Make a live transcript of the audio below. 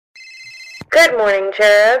Good morning,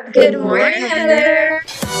 cherubs. Good morning, Heather.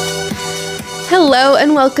 Hello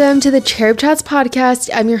and welcome to the Cherub Chats podcast.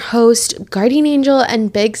 I'm your host, guardian angel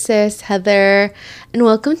and big sis, Heather. And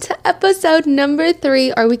welcome to episode number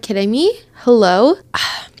 3. Are we kidding me? Hello?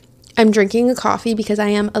 I'm drinking a coffee because I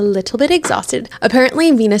am a little bit exhausted. Apparently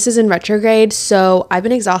Venus is in retrograde, so I've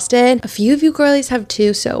been exhausted. A few of you girlies have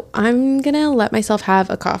too, so I'm gonna let myself have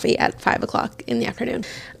a coffee at 5 o'clock in the afternoon.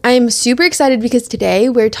 I'm super excited because today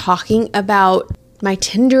we're talking about my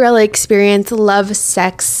tinderella experience, love,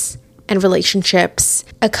 sex, and relationships.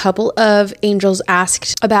 A couple of angels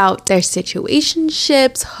asked about their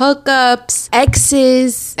situationships, hookups,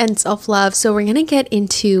 exes, and self-love. So we're gonna get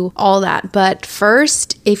into all that. But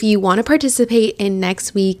first, if you want to participate in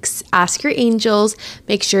next week's Ask Your Angels,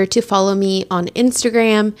 make sure to follow me on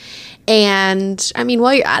Instagram. And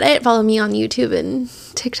while you're at it, follow me on YouTube and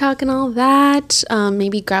TikTok and all that.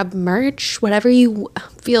 Maybe grab merch, whatever you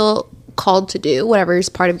feel called to do, whatever is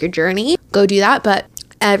part of your journey, go do that. But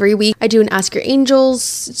every week I do an Ask Your Angels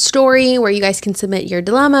story where you guys can submit your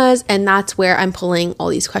dilemmas, and that's where I'm pulling all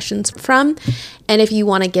these questions from. And if you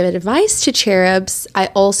want to give advice to cherubs, I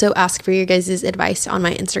also ask for your guys' advice on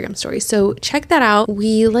my Instagram story. So check that out.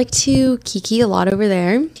 We like to kiki a lot over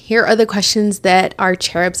there. Here are the questions that our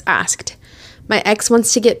cherubs asked. My ex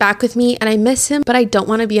wants to get back with me and I miss him, but I don't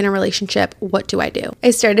want to be in a relationship. What do I do?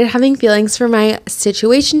 I started having feelings for my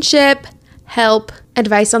situationship. Help.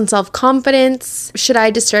 Advice on self-confidence. Should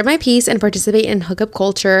I disturb my peace and participate in hookup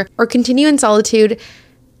culture or continue in solitude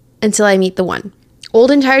until I meet the one? Old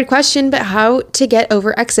and tired question, but how to get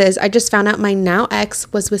over exes. I just found out my now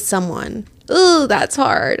ex was with someone. Ooh, that's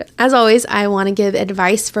hard. As always, I want to give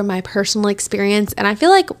advice from my personal experience, and I feel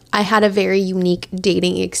like I had a very unique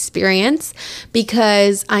dating experience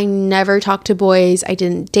because I never talked to boys. I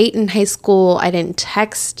didn't date in high school. I didn't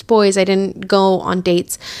text boys. I didn't go on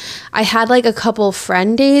dates. I had like a couple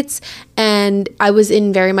friend dates, and I was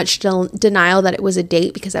in very much denial that it was a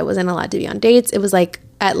date because I wasn't allowed to be on dates. It was like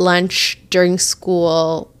at lunch during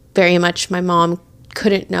school, very much my mom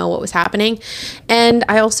couldn't know what was happening. And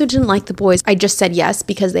I also didn't like the boys. I just said yes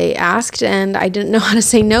because they asked, and I didn't know how to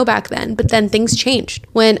say no back then. But then things changed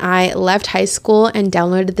when I left high school and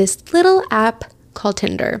downloaded this little app called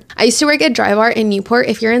Tinder. I used to work at Dry Bar in Newport.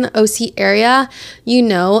 If you're in the OC area, you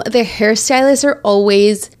know the hairstylists are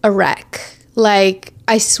always a wreck. Like,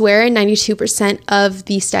 I swear 92% of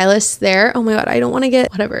the stylists there, oh my God, I don't want to get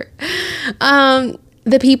whatever.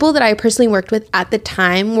 The people that I personally worked with at the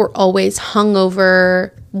time were always hungover,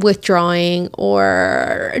 withdrawing,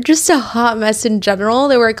 or just a hot mess in general.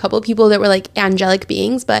 There were a couple of people that were like angelic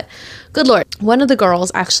beings, but good Lord. One of the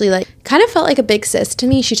girls actually kind of felt like a big sis to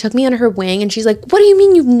me. She took me under her wing and she's like, what do you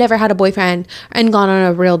mean you've never had a boyfriend and gone on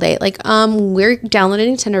a real date? We're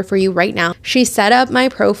downloading Tinder for you right now. She set up my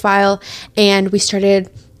profile and we started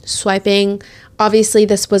swiping. Obviously,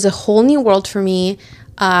 this was a whole new world for me.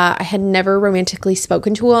 I had never romantically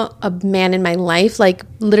spoken to a man in my life. Like,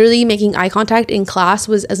 literally making eye contact in class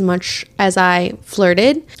was as much as I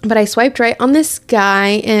flirted. But I swiped right on this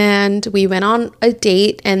guy and we went on a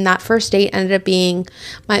date, and that first date ended up being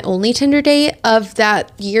my only Tinder date of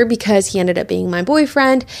that year because he ended up being my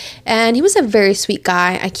boyfriend, and he was a very sweet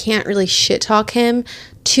guy. I can't really shit talk him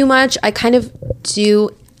too much. I kind of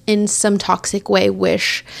do in some toxic way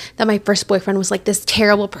wish that my first boyfriend was like this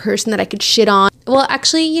terrible person that I could shit on. Well,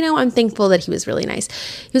 actually, I'm thankful that he was really nice.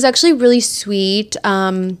 He was actually really sweet.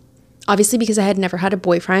 Obviously, because I had never had a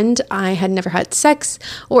boyfriend, I had never had sex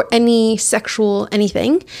or any sexual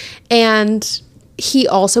anything. And he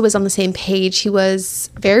also was on the same page. He was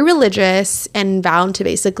very religious and vowed to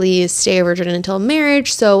basically stay a virgin until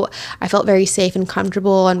marriage. So I felt very safe and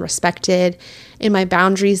comfortable and respected in my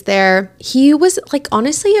boundaries there. He was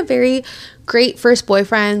honestly a very great first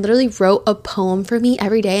boyfriend. Literally wrote a poem for me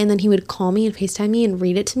every day, and then he would call me and FaceTime me and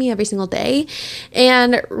read it to me every single day.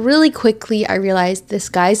 And really quickly I realized this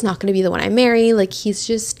guy's not going to be the one I marry.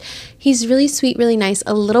 He's really sweet, really nice,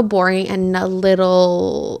 a little boring, and a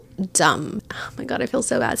little dumb. Oh my God, I feel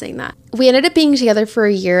so bad saying that. We ended up being together for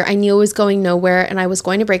a year. I knew it was going nowhere and I was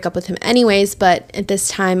going to break up with him anyways, but at this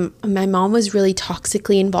time my mom was really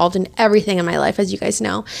toxically involved in everything in my life, as you guys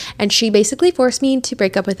know, and she basically forced me to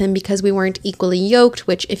break up with him because we weren't equally yoked,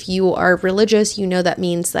 which if you are religious, you know that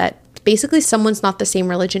means that basically someone's not the same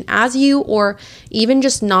religion as you, or even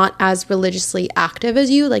just not as religiously active as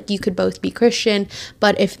you. Like, you could both be Christian,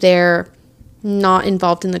 but if they're not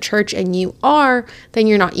involved in the church and you are, then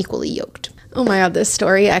you're not equally yoked. Oh my God, this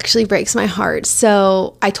story actually breaks my heart.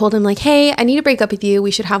 So I told him hey, I need to break up with you.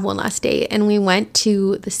 We should have one last date. And we went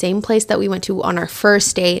to the same place that we went to on our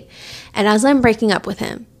first date. And as I'm breaking up with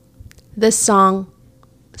him, this song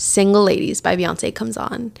Single Ladies by Beyonce comes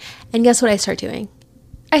on. And guess what I start doing?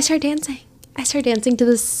 I start dancing. I start dancing to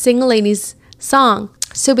the Single Ladies song.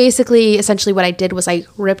 So basically, essentially what I did was I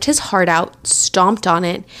ripped his heart out, stomped on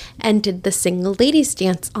it, and did the Single Ladies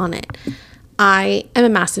dance on it. I am a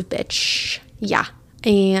massive bitch. Yeah.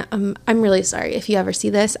 And I'm really sorry. If you ever see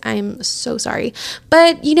this, I'm so sorry.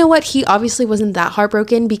 But you know what? He obviously wasn't that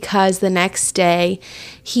heartbroken, because the next day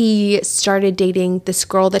he started dating this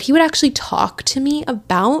girl that he would actually talk to me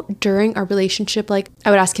about during our relationship. Like, I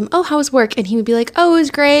would ask him, oh, how was work? And he would be like, oh, it was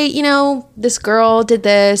great. You know, this girl did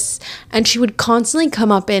this. And she would constantly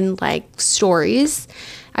come up in like stories.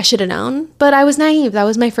 I should have known, but I was naive. That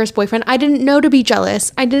was my first boyfriend. I didn't know to be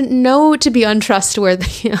jealous. I didn't know to be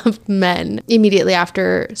untrustworthy of men. Immediately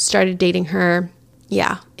after started dating her.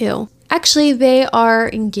 Yeah, ew. Actually, they are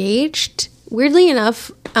engaged. Weirdly enough,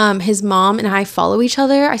 his mom and I follow each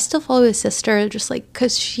other. I still follow his sister, just like,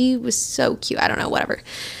 because she was so cute. I don't know, whatever.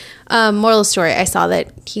 Moral of the story, I saw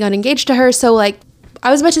that he got engaged to her. So like,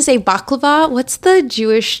 I was about to say baklava. What's the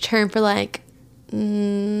Jewish term for like,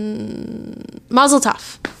 Mazel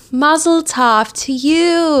tov. Mazel tov to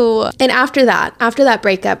you. And after that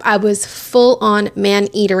breakup, I was full on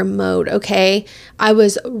man-eater mode, okay? I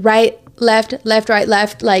was right, left, right,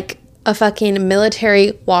 left, like a fucking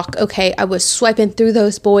military walk, okay? I was swiping through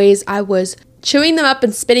those boys. I was chewing them up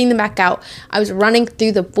and spitting them back out. I was running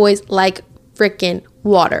through the boys like freaking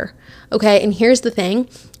water, okay? And here's the thing.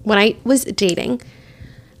 When I was dating,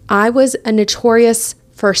 I was a notorious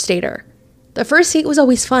first dater. The first date was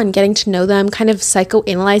always fun, getting to know them, kind of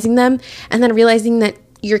psychoanalyzing them, and then realizing that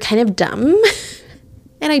you're kind of dumb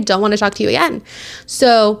and I don't want to talk to you again.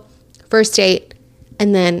 So first date,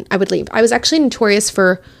 and then I would leave. I was actually notorious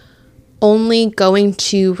for only going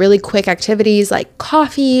to really quick activities like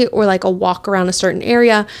coffee or like a walk around a certain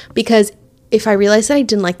area, because if I realized that I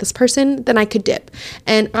didn't like this person, then I could dip.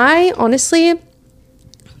 And I honestly...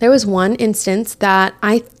 There was one instance that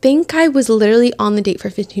I think I was literally on the date for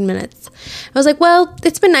 15 minutes. I was like, well,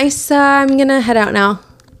 it's been nice. I'm going to head out now.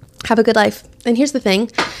 Have a good life. And here's the thing.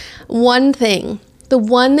 The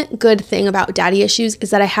one good thing about daddy issues is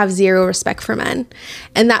that I have zero respect for men.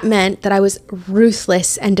 And that meant that I was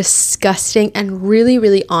ruthless and disgusting and really,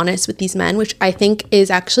 really honest with these men, which I think is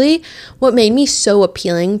actually what made me so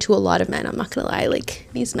appealing to a lot of men. I'm not going to lie. Like,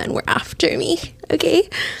 these men were after me. Okay.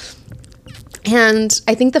 And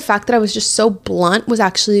I think the fact that I was just so blunt was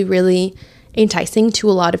actually really enticing to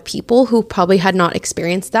a lot of people who probably had not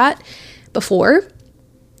experienced that before.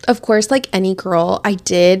 Of course, like any girl, I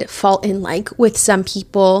did fall in like with some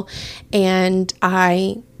people, and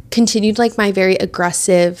I continued like my very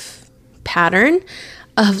aggressive pattern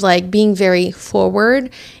of like being very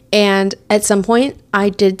forward. And at some point, I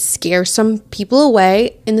did scare some people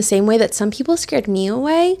away in the same way that some people scared me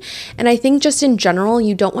away. And I think just in general,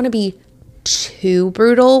 you don't want to be too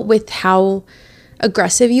brutal with how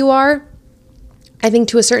aggressive you are. I think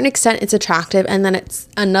to a certain extent it's attractive, and then it's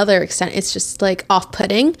another extent it's just like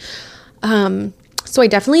off-putting. So I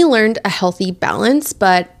definitely learned a healthy balance,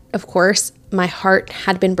 but of course my heart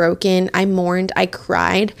had been broken. I mourned, I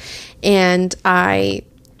cried, and I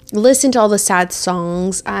listened to all the sad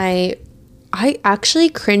songs. I actually,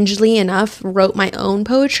 cringely enough, wrote my own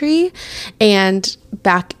poetry, and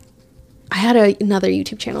I had another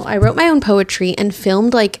YouTube channel. I wrote my own poetry and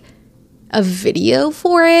filmed like a video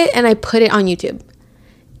for it, and I put it on YouTube.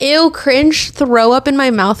 Ew, cringe, throw up in my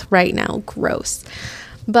mouth right now. Gross.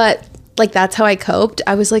 But like, that's how I coped.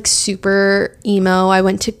 I was like super emo. I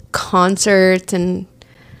went to concerts and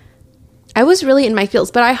I was really in my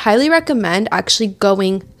feels, but I highly recommend actually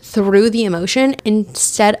going through the emotion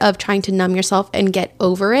instead of trying to numb yourself and get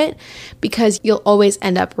over it, because you'll always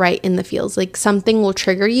end up right in the feels. Like, something will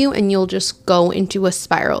trigger you and you'll just go into a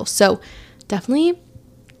spiral. So definitely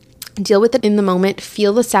deal with it in the moment.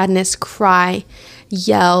 Feel the sadness, cry,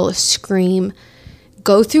 yell, scream,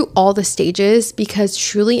 go through all the stages, because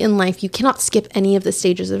truly in life, you cannot skip any of the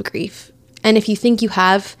stages of grief. And if you think you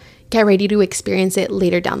have, get ready to experience it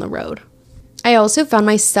later down the road. I also found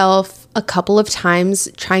myself a couple of times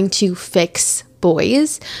trying to fix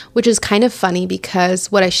boys, which is kind of funny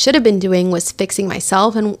because what I should have been doing was fixing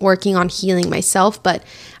myself and working on healing myself. But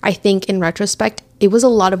I think in retrospect, it was a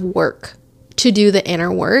lot of work to do the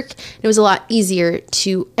inner work. It was a lot easier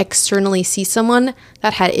to externally see someone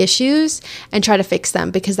that had issues and try to fix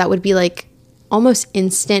them, because that would be like almost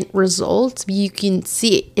instant results. You can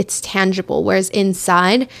see it, it's tangible. Whereas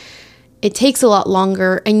inside, it takes a lot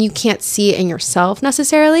longer and you can't see it in yourself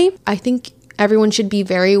necessarily. I think everyone should be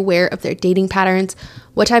very aware of their dating patterns.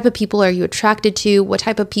 What type of people are you attracted to? What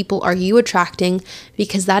type of people are you attracting?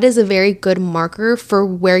 Because that is a very good marker for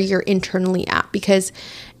where you're internally at. Because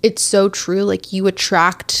it's so true. Like, you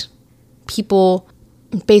attract people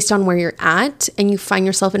based on where you're at, and you find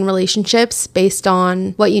yourself in relationships based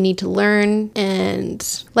on what you need to learn.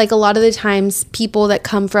 And like, a lot of the times, people that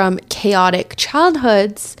come from chaotic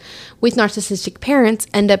childhoods with narcissistic parents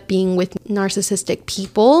end up being with narcissistic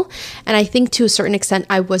people. And I think to a certain extent,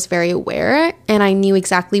 I was very aware, and I knew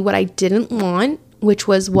exactly what I didn't want, which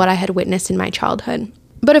was what I had witnessed in my childhood.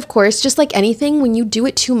 But of course, just like anything, when you do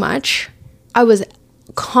it too much, I was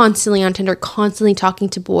constantly on Tinder, constantly talking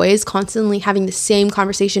to boys, constantly having the same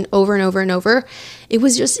conversation over and over and over. It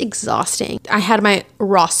was just exhausting. I had my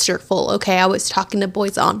roster full, okay? I was talking to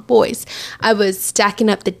boys on boys. I was stacking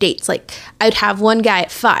up the dates. Like, I'd have one guy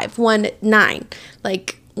at 5, one at 9,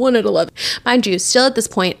 like one at 11. Mind you, still at this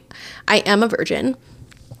point, I am a virgin.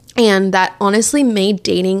 And that honestly made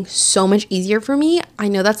dating so much easier for me. I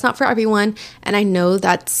know that's not for everyone, and I know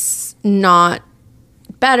that's not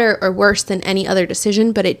better or worse than any other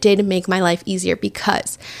decision, but it did make my life easier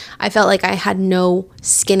because I felt like I had no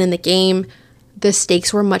skin in the game. The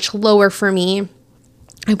stakes were much lower for me.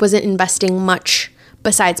 I wasn't investing much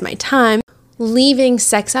besides my time. Leaving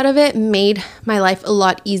sex out of it made my life a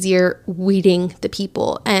lot easier weeding the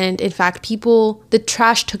people. And in fact, the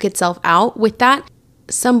trash took itself out with that.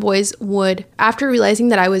 Some boys would, after realizing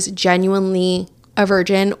that I was genuinely a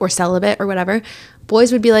virgin or celibate or whatever,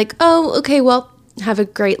 boys would be like, oh, okay, well, have a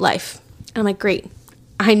great life. And I'm like, great.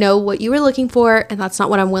 I know what you were looking for, and that's not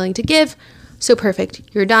what I'm willing to give. So perfect.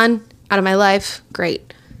 You're done. Out of my life.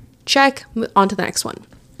 Great. Check. On to the next one.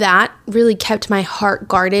 That really kept my heart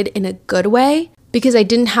guarded in a good way, because I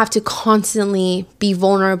didn't have to constantly be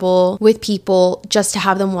vulnerable with people just to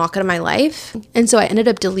have them walk out of my life. And so I ended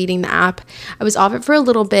up deleting the app. I was off it for a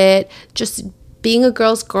little bit, just being a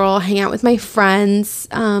girl's girl, hanging out with my friends.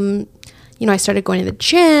 I started going to the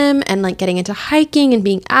gym and like getting into hiking and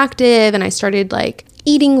being active, and I started like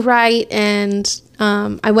eating right, and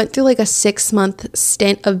I went through like a 6-month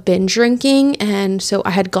stint of binge drinking, and so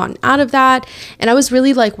I had gotten out of that, and I was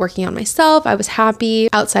really like working on myself. I was happy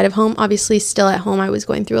outside of home. Obviously still at home I was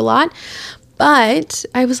going through a lot, but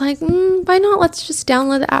I was like, why not? Let's just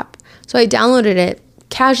download the app. So I downloaded it,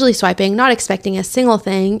 casually swiping, not expecting a single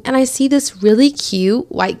thing, and I see this really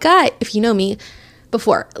cute white guy. If you know me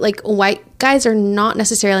before, like, white guys are not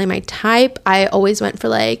necessarily my type. I always went for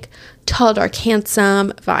like tall, dark,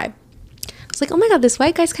 handsome vibe. I was like, oh my God, this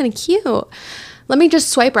white guy's kind of cute. Let me just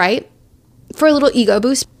swipe right for a little ego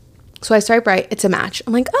boost. So I swipe right, it's a match.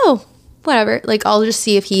 I'm like, oh, whatever. Like, I'll just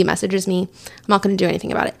see if he messages me. I'm not going to do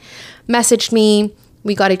anything about it. Messaged me.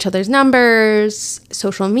 We got each other's numbers,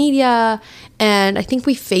 social media, and I think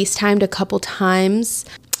we FaceTimed a couple times.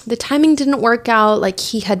 The timing didn't work out. Like,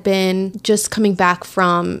 he had been just coming back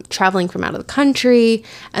from traveling from out of the country,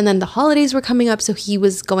 and then the holidays were coming up, so he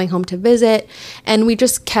was going home to visit, and we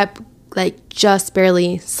just kept like just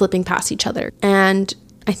barely slipping past each other. And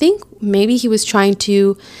I think maybe he was trying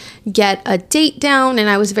to get a date down, and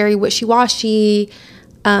I was very wishy-washy.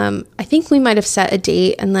 I think we might have set a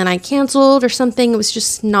date and then I canceled or something. It was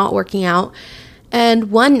just not working out.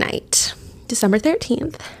 And one night, December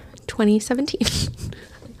 13th, 2017,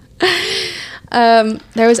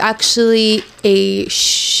 there was actually a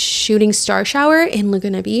shooting star shower in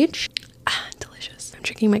Laguna Beach. Delicious. I'm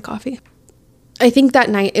drinking my coffee. I think that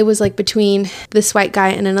night it was like between this white guy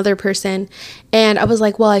and another person, and I was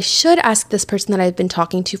like, well, I should ask this person that I've been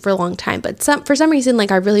talking to for a long time, but for some reason,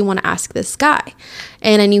 like, I really want to ask this guy.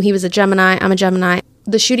 And I knew he was a Gemini. I'm a Gemini.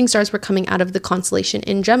 The shooting stars were coming out of the constellation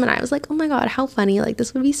in Gemini. I was like, oh my God, how funny. Like,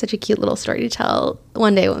 this would be such a cute little story to tell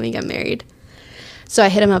one day when we get married. So I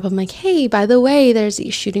hit him up. I'm like, hey, by the way, there's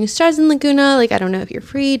these shooting stars in Laguna. Like, I don't know if you're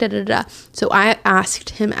free, So I asked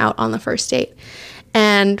him out on the first date,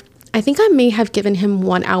 and I think I may have given him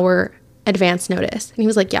 1 hour advance notice. And he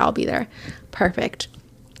was like, yeah, I'll be there. Perfect.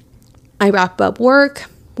 I wrap up work.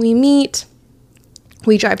 We meet.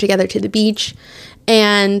 We drive together to the beach.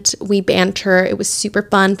 And we banter. It was super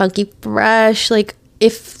fun, funky, fresh. Like,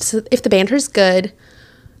 if the banter's good,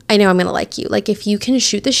 I know I'm going to like you. Like, if you can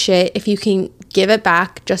shoot the shit, if you can give it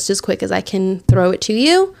back just as quick as I can throw it to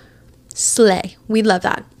you, slay. We love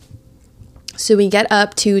that. So we get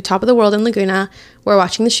up to top of the world in Laguna. We're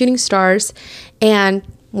watching the shooting stars, and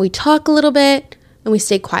we talk a little bit, and we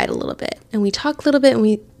stay quiet a little bit, and we talk a little bit, and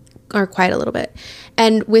we are quiet a little bit.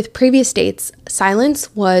 And with previous dates,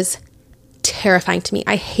 silence was terrifying to me.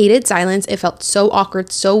 I hated silence. It felt so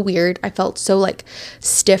awkward, so weird. I felt so like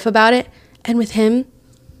stiff about it. And with him,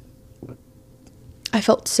 I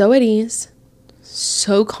felt so at ease,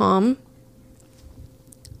 so calm.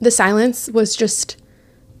 The silence was just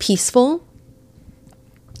peaceful.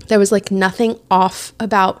 There was like nothing off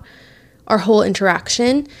about our whole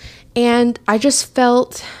interaction. And I just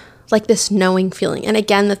felt like this knowing feeling. And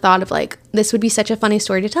again, the thought of like, this would be such a funny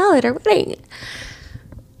story to tell at our wedding.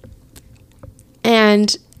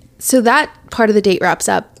 And so that part of the date wraps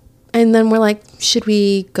up. And then we're like, should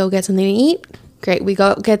we go get something to eat? Great. We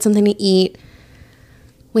go get something to eat.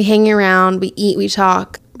 We hang around, we eat, we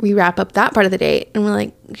talk. We wrap up that part of the date. And we're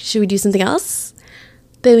like, should we do something else?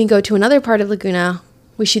 Then we go to another part of Laguna.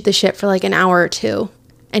 We shoot the shit for like an hour or two.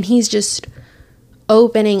 And he's just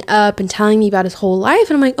opening up and telling me about his whole life.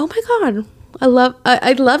 And I'm like, oh my God, I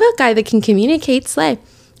love a guy that can communicate. Slay.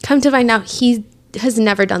 Come to find out, he has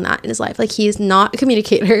never done that in his life. Like, he is not a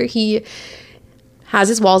communicator. He has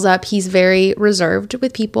his walls up. He's very reserved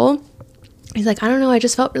with people. He's like, I don't know, I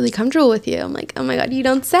just felt really comfortable with you. I'm like, oh my God, you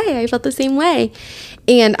don't say. I felt the same way.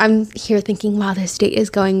 And I'm here thinking, wow, this date is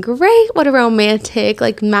going great. What a romantic,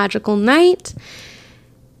 like, magical night.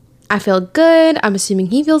 I feel good. I'm assuming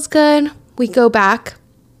he feels good. We go back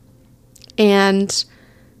and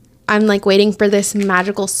I'm like waiting for this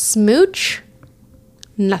magical smooch.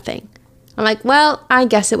 Nothing. I'm like, well, I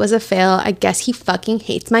guess it was a fail. I guess he fucking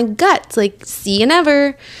hates my guts. Like, see you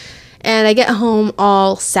never. And I get home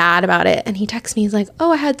all sad about it. And he texts me. He's like,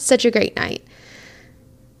 oh, I had such a great night.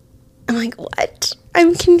 I'm like, what?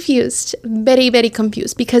 I'm confused. Very, very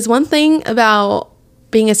confused. Because one thing about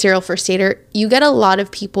being a serial first dater, you get a lot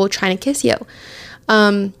of people trying to kiss you.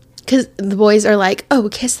 Because the boys are like, oh,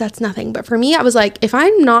 kiss, that's nothing. But for me, I was like, if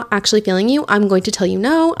I'm not actually feeling you, I'm going to tell you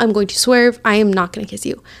no. I'm going to swerve. I am not going to kiss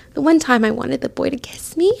you. The one time I wanted the boy to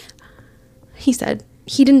kiss me, he said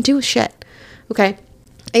he didn't do shit. Okay.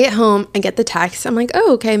 I get home, I get the text. I'm like,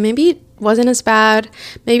 oh, okay, maybe it wasn't as bad.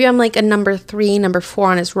 Maybe I'm like a number 3, number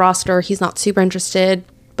 4 on his roster. He's not super interested,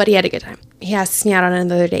 but he had a good time. He asks me out on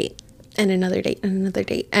another date and another date and another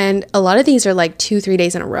date. And a lot of these are like 2-3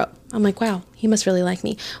 days in a row. I'm like, wow, he must really like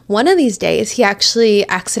me. One of these days, he actually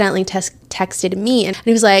accidentally texted me and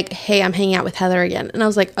he was like, hey, I'm hanging out with Heather again. And I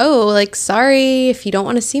was like, oh, like, sorry if you don't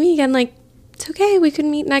want to see me again. Like, it's okay. We can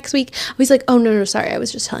meet next week. He's like, oh, no, sorry. I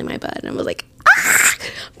was just telling my bud. And I was like,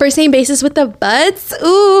 first name basis with the buds?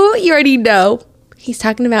 Ooh, you already know. He's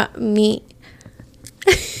talking about me.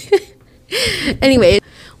 Anyway,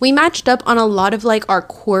 we matched up on a lot of like our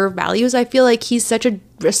core values. I feel like he's such a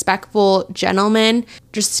respectful gentleman,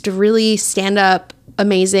 just a really stand up,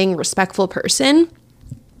 amazing, respectful person.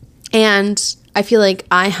 And I feel like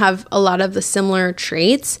I have a lot of the similar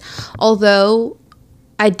traits. Although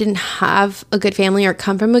I didn't have a good family or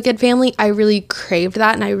come from a good family, I really craved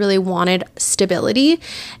that and I really wanted stability.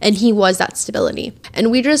 And he was that stability. And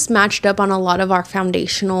we just matched up on a lot of our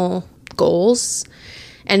foundational goals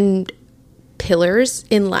and pillars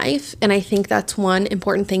in life. And I think that's one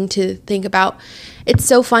important thing to think about. It's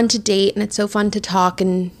so fun to date and it's so fun to talk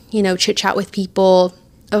and, you know, chit chat with people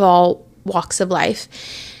of all walks of life.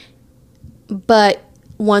 But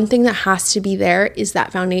one thing that has to be there is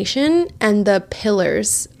that foundation and the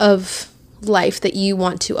pillars of life that you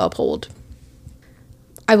want to uphold.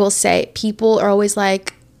 I will say, people are always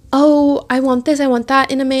like, oh, I want this, I want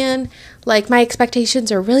that in a man. Like, my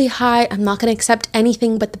expectations are really high. I'm not going to accept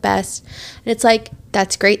anything but the best. And it's like,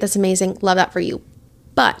 that's great. That's amazing. Love that for you.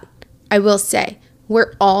 But I will say,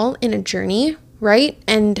 we're all in a journey, right?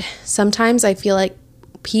 And sometimes I feel like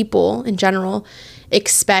people in general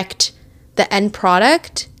expect the end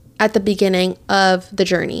product at the beginning of the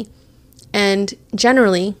journey. And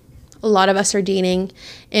generally, a lot of us are dating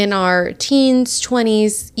in our teens,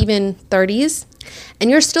 20s, even 30s. And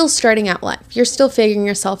you're still starting out life. You're still figuring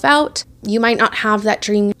yourself out. You might not have that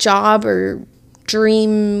dream job or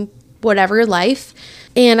dream whatever life.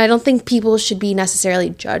 And I don't think people should be necessarily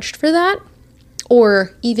judged for that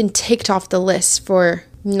or even ticked off the list for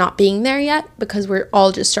not being there yet, because we're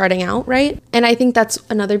all just starting out, right? And I think that's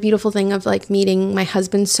another beautiful thing of like meeting my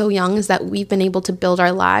husband so young, is that we've been able to build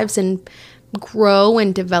our lives and grow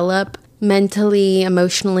and develop mentally,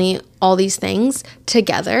 emotionally, all these things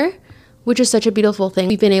together, which is such a beautiful thing.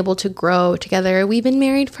 We've been able to grow together. We've been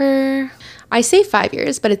married for, I say 5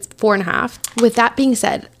 years, but it's 4.5. With that being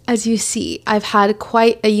said, as you see, I've had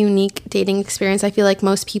quite a unique dating experience. I feel like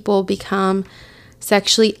most people become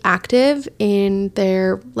sexually active in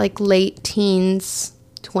their like late teens,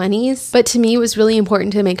 20s. But to me, it was really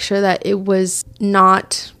important to make sure that that was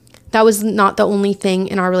not the only thing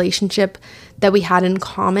in our relationship that we had in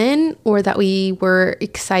common or that we were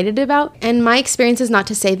excited about. And my experience is not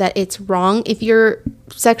to say that it's wrong if you're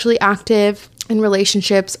sexually active in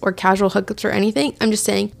relationships or casual hookups or anything. I'm just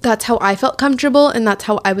saying that's how I felt comfortable, and that's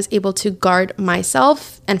how I was able to guard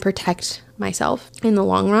myself and protect myself in the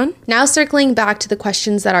long run. Now circling back to the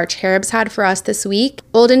questions that our cherubs had for us this week.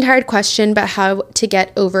 Old and tired question, but how to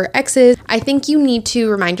get over exes. I think you need to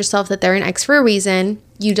remind yourself that they're an ex for a reason.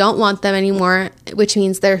 You don't want them anymore, which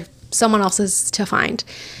means they're someone else's to find.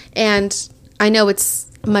 And I know it's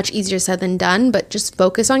much easier said than done, but just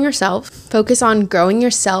focus on yourself. Focus on growing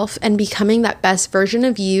yourself and becoming that best version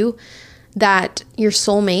of you that your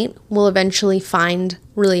soulmate will eventually find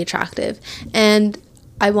really attractive. And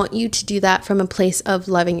I want you to do that from a place of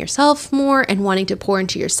loving yourself more and wanting to pour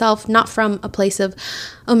into yourself, not from a place of,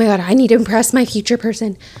 oh my God, I need to impress my future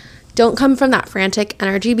person. Don't come from that frantic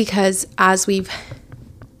energy, because as we've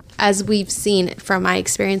seen from my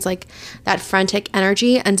experience, like that frantic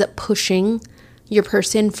energy ends up pushing your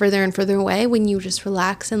person further and further away. When you just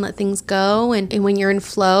relax and let things go, and when you're in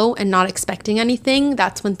flow and not expecting anything,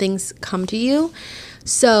 that's when things come to you.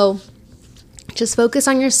 So just focus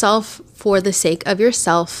on yourself for the sake of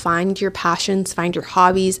yourself. Find your passions, find your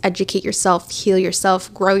hobbies, educate yourself, heal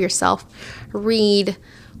yourself, grow yourself, read,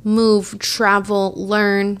 move, travel,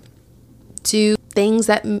 learn, do things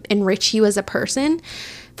that enrich you as a person.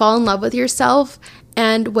 Fall in love with yourself.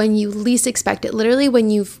 And when you least expect it, literally when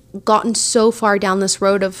you've gotten so far down this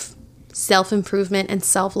road of self-improvement and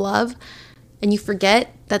self-love, and you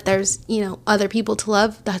forget that there's, other people to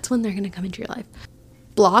love, that's when they're going to come into your life.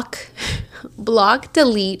 Block,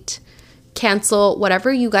 delete, cancel,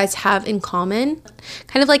 whatever you guys have in common.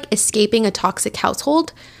 Kind of like escaping a toxic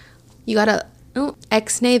household. You gotta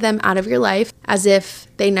ex-nay them out of your life as if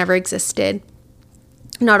they never existed.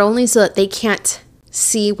 Not only so that they can't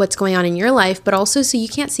see what's going on in your life, but also so you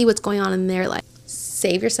can't see what's going on in their life.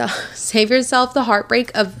 Save yourself the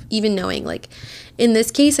heartbreak of even knowing. Like in this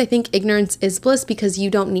case, I think ignorance is bliss, because you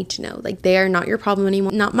don't need to know. Like they are not your problem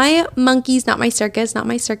anymore. Not my monkeys, not my circus, not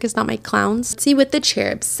my clowns. Let's see what the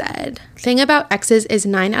cherub said. Thing about exes is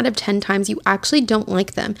 9 out of 10 times you actually don't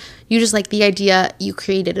like them. You just like the idea you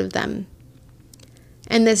created of them.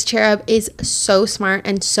 And this cherub is so smart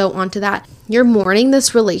and so onto that. You're mourning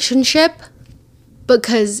this relationship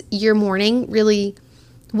because you're mourning really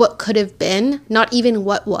what could have been, not even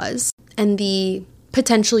what was, and the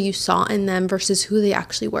potential you saw in them versus who they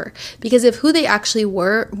actually were. Because if who they actually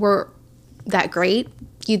were that great,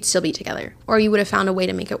 you'd still be together, or you would have found a way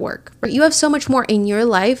to make it work. You have so much more in your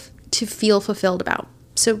life to feel fulfilled about,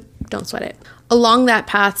 so don't sweat it. Along that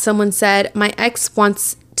path, someone said, my ex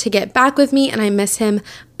wants to get back with me and I miss him,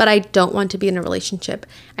 but I don't want to be in a relationship.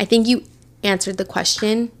 I think you answered the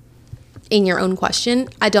question in your own question.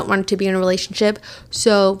 I don't want to be in a relationship,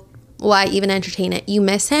 so why even entertain it? You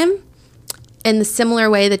miss him. In the similar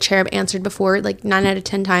way the cherub answered before, like 9 out of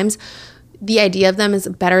 10 times, the idea of them is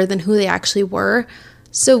better than who they actually were.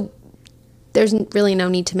 So there's really no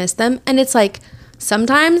need to miss them. And it's like,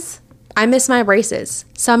 sometimes I miss my braces.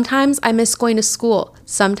 Sometimes I miss going to school.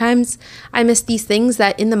 Sometimes I miss these things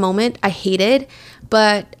that in the moment I hated,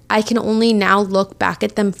 but I can only now look back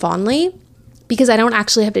at them fondly because I don't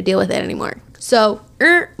actually have to deal with it anymore. So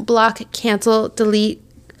block, cancel, delete,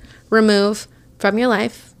 remove from your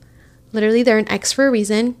life. Literally, they're an ex for a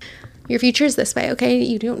reason. Your future is this way, okay?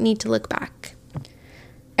 You don't need to look back.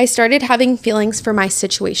 I started having feelings for my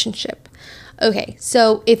situationship. Okay,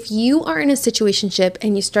 so if you are in a situationship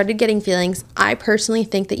and you started getting feelings, I personally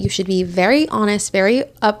think that you should be very honest, very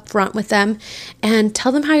upfront with them and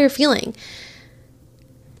tell them how you're feeling.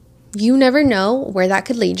 You never know where that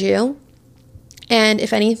could lead you. And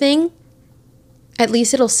if anything, at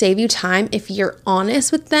least it'll save you time if you're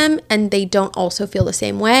honest with them and they don't also feel the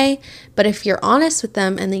same way. But if you're honest with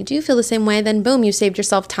them and they do feel the same way, then boom, you saved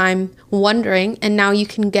yourself time wondering. And now you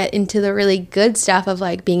can get into the really good stuff of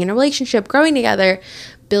like being in a relationship, growing together,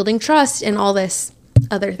 building trust, and all this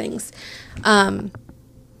other things. I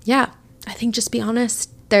think just be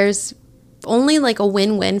honest. There's only like a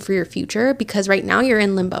win-win for your future, because right now you're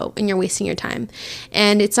in limbo and you're wasting your time.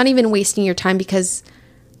 And it's not even wasting your time because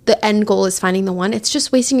the end goal is finding the one. It's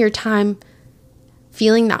just wasting your time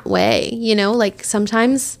feeling that way, like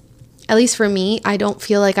sometimes, at least for me, I don't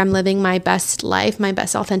feel like I'm living my best life, my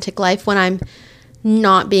best authentic life when I'm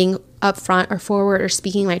not being upfront or forward or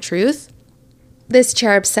speaking my truth. This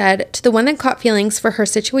cherub said, to the one that caught feelings for her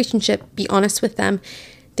situationship, be honest with them.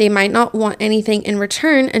 They might not want anything in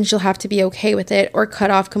return and she'll have to be okay with it or cut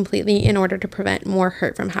off completely in order to prevent more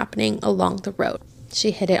hurt from happening along the road.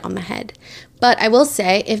 She hit it on the head. But I will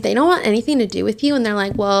say, if they don't want anything to do with you and they're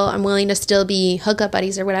like, well, I'm willing to still be hookup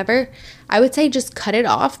buddies or whatever, I would say just cut it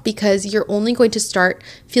off, because you're only going to start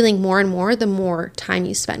feeling more and more the more time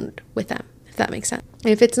you spend with them, if that makes sense.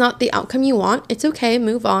 And if it's not the outcome you want, it's okay,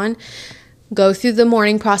 move on. Go through the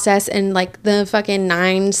mourning process and like the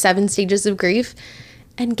fucking 7 stages of grief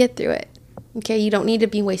and get through it. Okay, you don't need to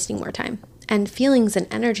be wasting more time. And feelings and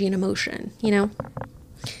energy and emotion, you know?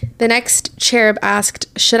 The next cherub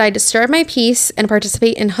asked, should I disturb my peace and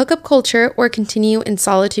participate in hookup culture or continue in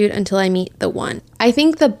solitude until I meet the one? I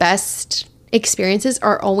think the best experiences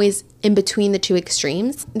are always in between the two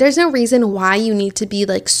extremes. There's no reason why you need to be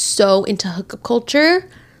like so into hookup culture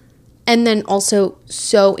and then also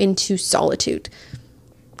so into solitude.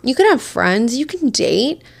 You can have friends, you can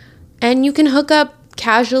date, and you can hook up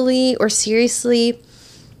casually or seriously.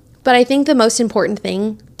 But I think the most important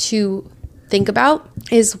thing to think about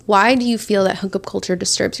is, why do you feel that hookup culture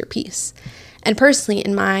disturbs your peace? And personally,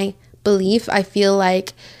 in my belief, I feel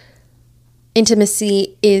like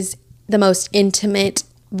intimacy is the most intimate,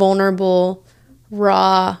 vulnerable,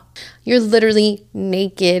 raw. You're literally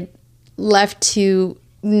naked, left to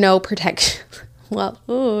no protection.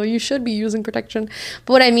 Well, you should be using protection.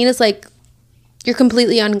 But what I mean is, like, you're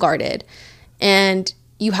completely unguarded and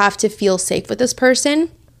you have to feel safe with this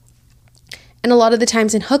person. And a lot of the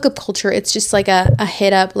times in hookup culture, it's just like a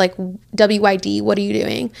hit up, like, WYD, what are you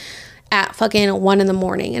doing at fucking 1 a.m.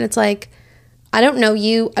 And it's like, I don't know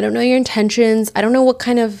you. I don't know your intentions. I don't know what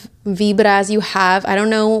kind of vibras you have. I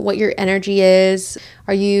don't know what your energy is.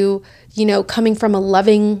 Are you, coming from a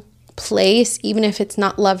loving place, even if it's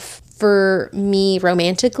not love for me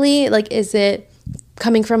romantically? Like, is it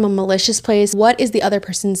coming from a malicious place? What is the other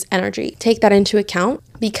person's energy? Take that into account,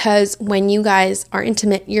 because when you guys are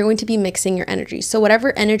intimate, you're going to be mixing your energy. So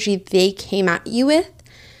whatever energy they came at you with,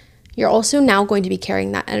 you're also now going to be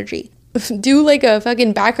carrying that energy. Do like a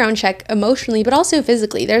fucking background check emotionally, but also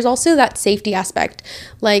physically. There's also that safety aspect.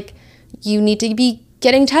 Like, you need to be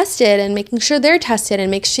getting tested and making sure they're tested and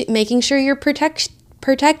making sure you're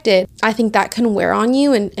protected. I think that can wear on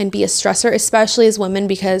you and be a stressor, especially as women,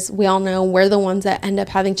 because we all know we're the ones that end up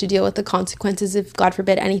having to deal with the consequences if, God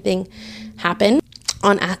forbid, anything happen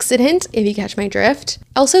on accident, if you catch my drift.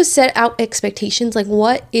 Also, set out expectations. Like,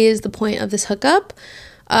 what is the point of this hookup?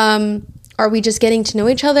 Are we just getting to know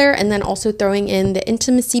each other and then also throwing in the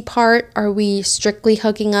intimacy part? Are we strictly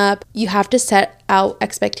hooking up? You have to set out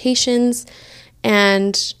expectations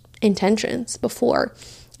and intentions before.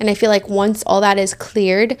 And I feel like once all that is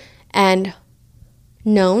cleared and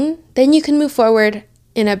known, then you can move forward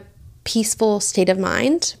in a peaceful state of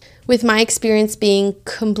mind. With my experience being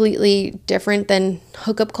completely different than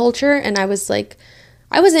hookup culture, and I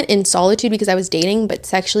wasn't in solitude because I was dating, but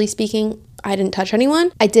sexually speaking, I didn't touch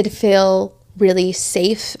anyone. I did feel really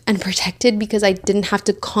safe and protected because I didn't have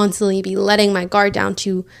to constantly be letting my guard down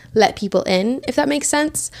to let people in, if that makes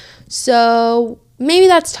sense. So maybe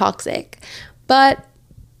that's toxic, but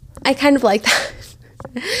I kind of like that.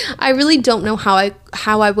 I really don't know how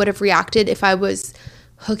I would have reacted if I was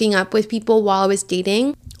hooking up with people while I was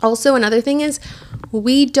dating. Also, another thing is,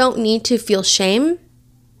 we don't need to feel shame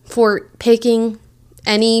for picking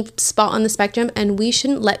any spot on the spectrum, and we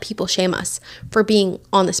shouldn't let people shame us for being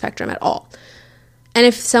on the spectrum at all. And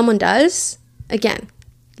if someone does, again,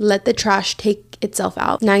 let the trash take itself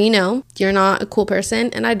out. Now you know you're not a cool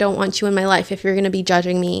person, and I don't want you in my life if you're going to be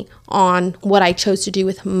judging me on what I chose to do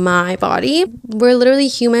with my body. We're literally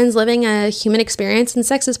humans living a human experience, and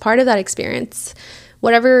sex is part of that experience.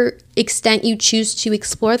 Whatever extent you choose to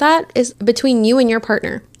explore that is between you and your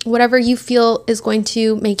partner. Whatever you feel is going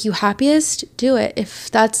to make you happiest, do it. If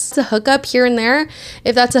that's a hookup here and there,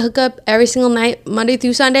 if that's a hookup every single night, Monday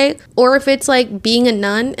through Sunday, or if it's like being a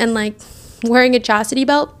nun and like wearing a chastity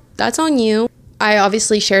belt, that's on you. I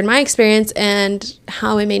obviously shared my experience and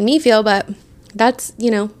how it made me feel, but that's,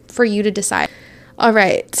 for you to decide. All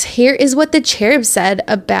right, here is what the cherub said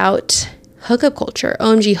about hookup culture.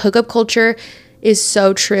 OMG, hookup culture is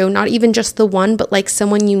so true. Not even just the one, but like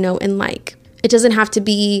someone you know and like. It doesn't have to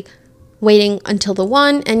be waiting until the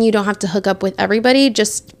one, and you don't have to hook up with everybody.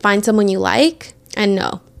 Just find someone you like and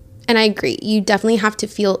know. And I agree. You definitely have to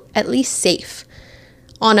feel at least safe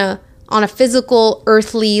on a physical,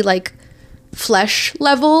 earthly, like flesh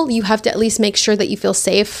level. You have to at least make sure that you feel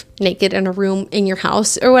safe naked in a room in your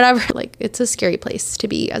house or whatever. Like, it's a scary place to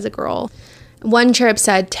be as a girl. One cherub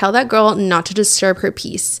said, tell that girl not to disturb her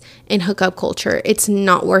peace in hookup culture. It's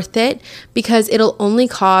not worth it because it'll only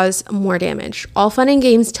cause more damage. All fun and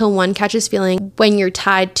games till one catches feeling when you're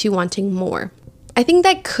tied to wanting more. I think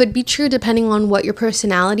that could be true depending on what your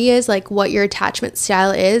personality is, like what your attachment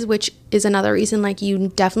style is, which is another reason like you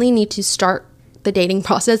definitely need to start the dating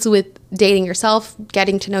process with dating yourself,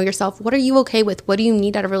 getting to know yourself. What are you okay with? What do you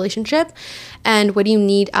need out of a relationship? And what do you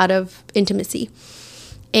need out of intimacy?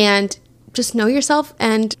 And just know yourself.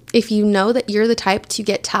 And if you know that you're the type to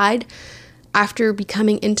get tied after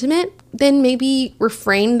becoming intimate, then maybe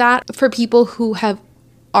refrain that for people who have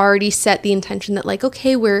already set the intention that like,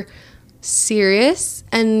 okay, we're serious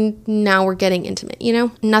and now we're getting intimate, you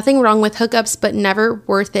know? Nothing wrong with hookups, but never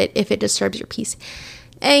worth it if it disturbs your peace.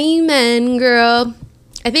 Amen, girl.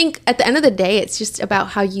 I think at the end of the day, it's just about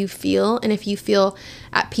how you feel. And if you feel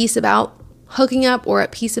at peace about hooking up or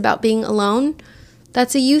at peace about being alone,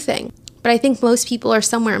 that's a you thing. But I think most people are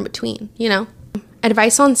somewhere in between, you know?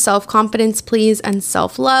 Advice on self-confidence, please, and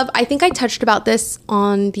self-love. I think I touched about this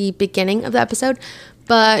on the beginning of the episode,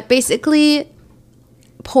 but basically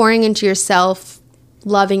pouring into yourself,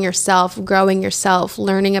 loving yourself, growing yourself,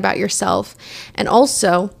 learning about yourself. And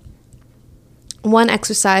also, one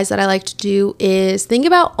exercise that I like to do is think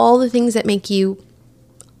about all the things that make you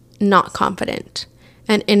not confident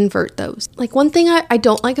and invert those. Like one thing I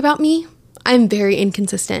don't like about me, I'm very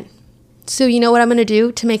inconsistent. So you know what I'm going to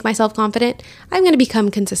do to make myself confident? I'm going to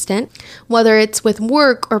become consistent, whether it's with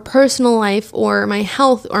work or personal life or my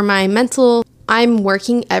health or my mental. I'm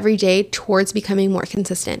working every day towards becoming more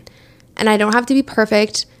consistent. And I don't have to be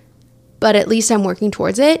perfect, but at least I'm working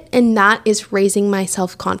towards it. And that is raising my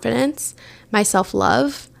self-confidence, my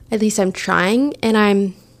self-love. At least I'm trying and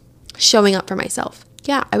I'm showing up for myself.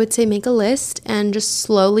 Yeah, I would say make a list and just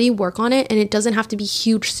slowly work on it. And it doesn't have to be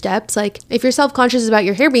huge steps. Like if you're self-conscious about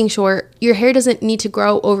your hair being short, your hair doesn't need to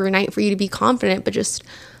grow overnight for you to be confident, but just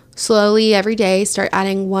slowly every day start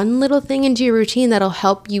adding one little thing into your routine that'll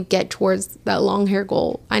help you get towards that long hair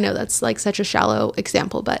goal. I know that's like such a shallow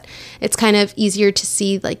example, but it's kind of easier to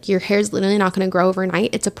see like your hair is literally not going to grow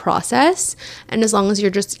overnight. It's a process. And as long as you're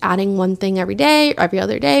just adding one thing every day, every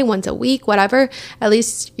other day, once a week, whatever, at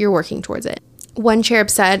least you're working towards it. One cherub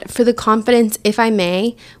said, for the confidence, if I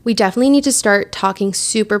may, we definitely need to start talking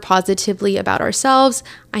super positively about ourselves.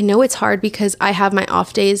 I know it's hard because I have my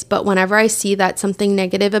off days, but whenever I see that something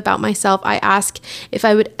negative about myself, I ask if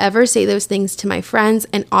I would ever say those things to my friends,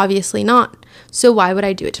 and obviously not. So why would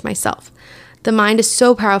I do it to myself? The mind is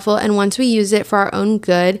so powerful, and once we use it for our own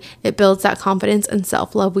good, it builds that confidence and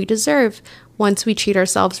self-love we deserve. Once we treat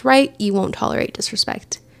ourselves right, you won't tolerate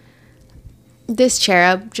disrespect. This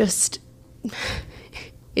cherub just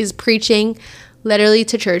is preaching literally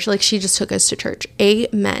to church. Like she just took us to church.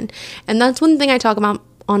 Amen. And that's one thing I talk about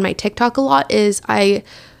on my TikTok a lot is I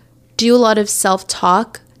do a lot of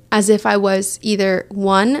self-talk as if I was either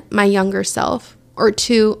one, my younger self, or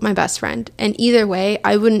two, my best friend. And either way,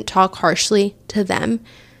 I wouldn't talk harshly to them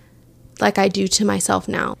like I do to myself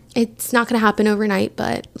now. It's not going to happen overnight,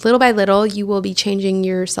 but little by little, you will be changing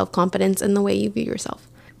your self-confidence and the way you view yourself.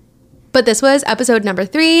 But this was episode number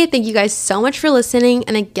 3. Thank you guys so much for listening.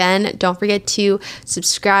 And again, don't forget to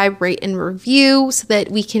subscribe, rate, and review so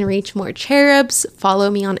that we can reach more cherubs.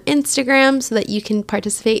 Follow me on Instagram so that you can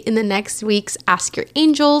participate in the next week's Ask Your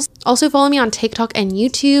Angels. Also follow me on TikTok and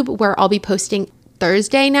YouTube where I'll be posting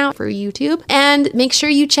Thursday now for YouTube. And make sure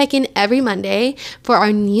you check in every Monday for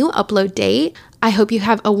our new upload date. I hope you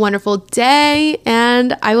have a wonderful day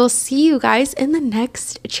and I will see you guys in the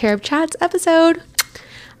next Cherub Chats episode.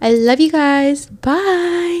 I love you guys.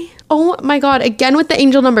 Bye. Oh my God. Again with the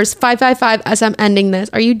angel numbers 555 as I'm ending this.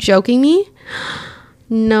 Are you joking me?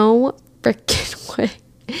 No freaking way.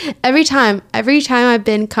 Every time I've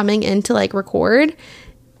been coming in to like record,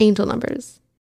 angel numbers.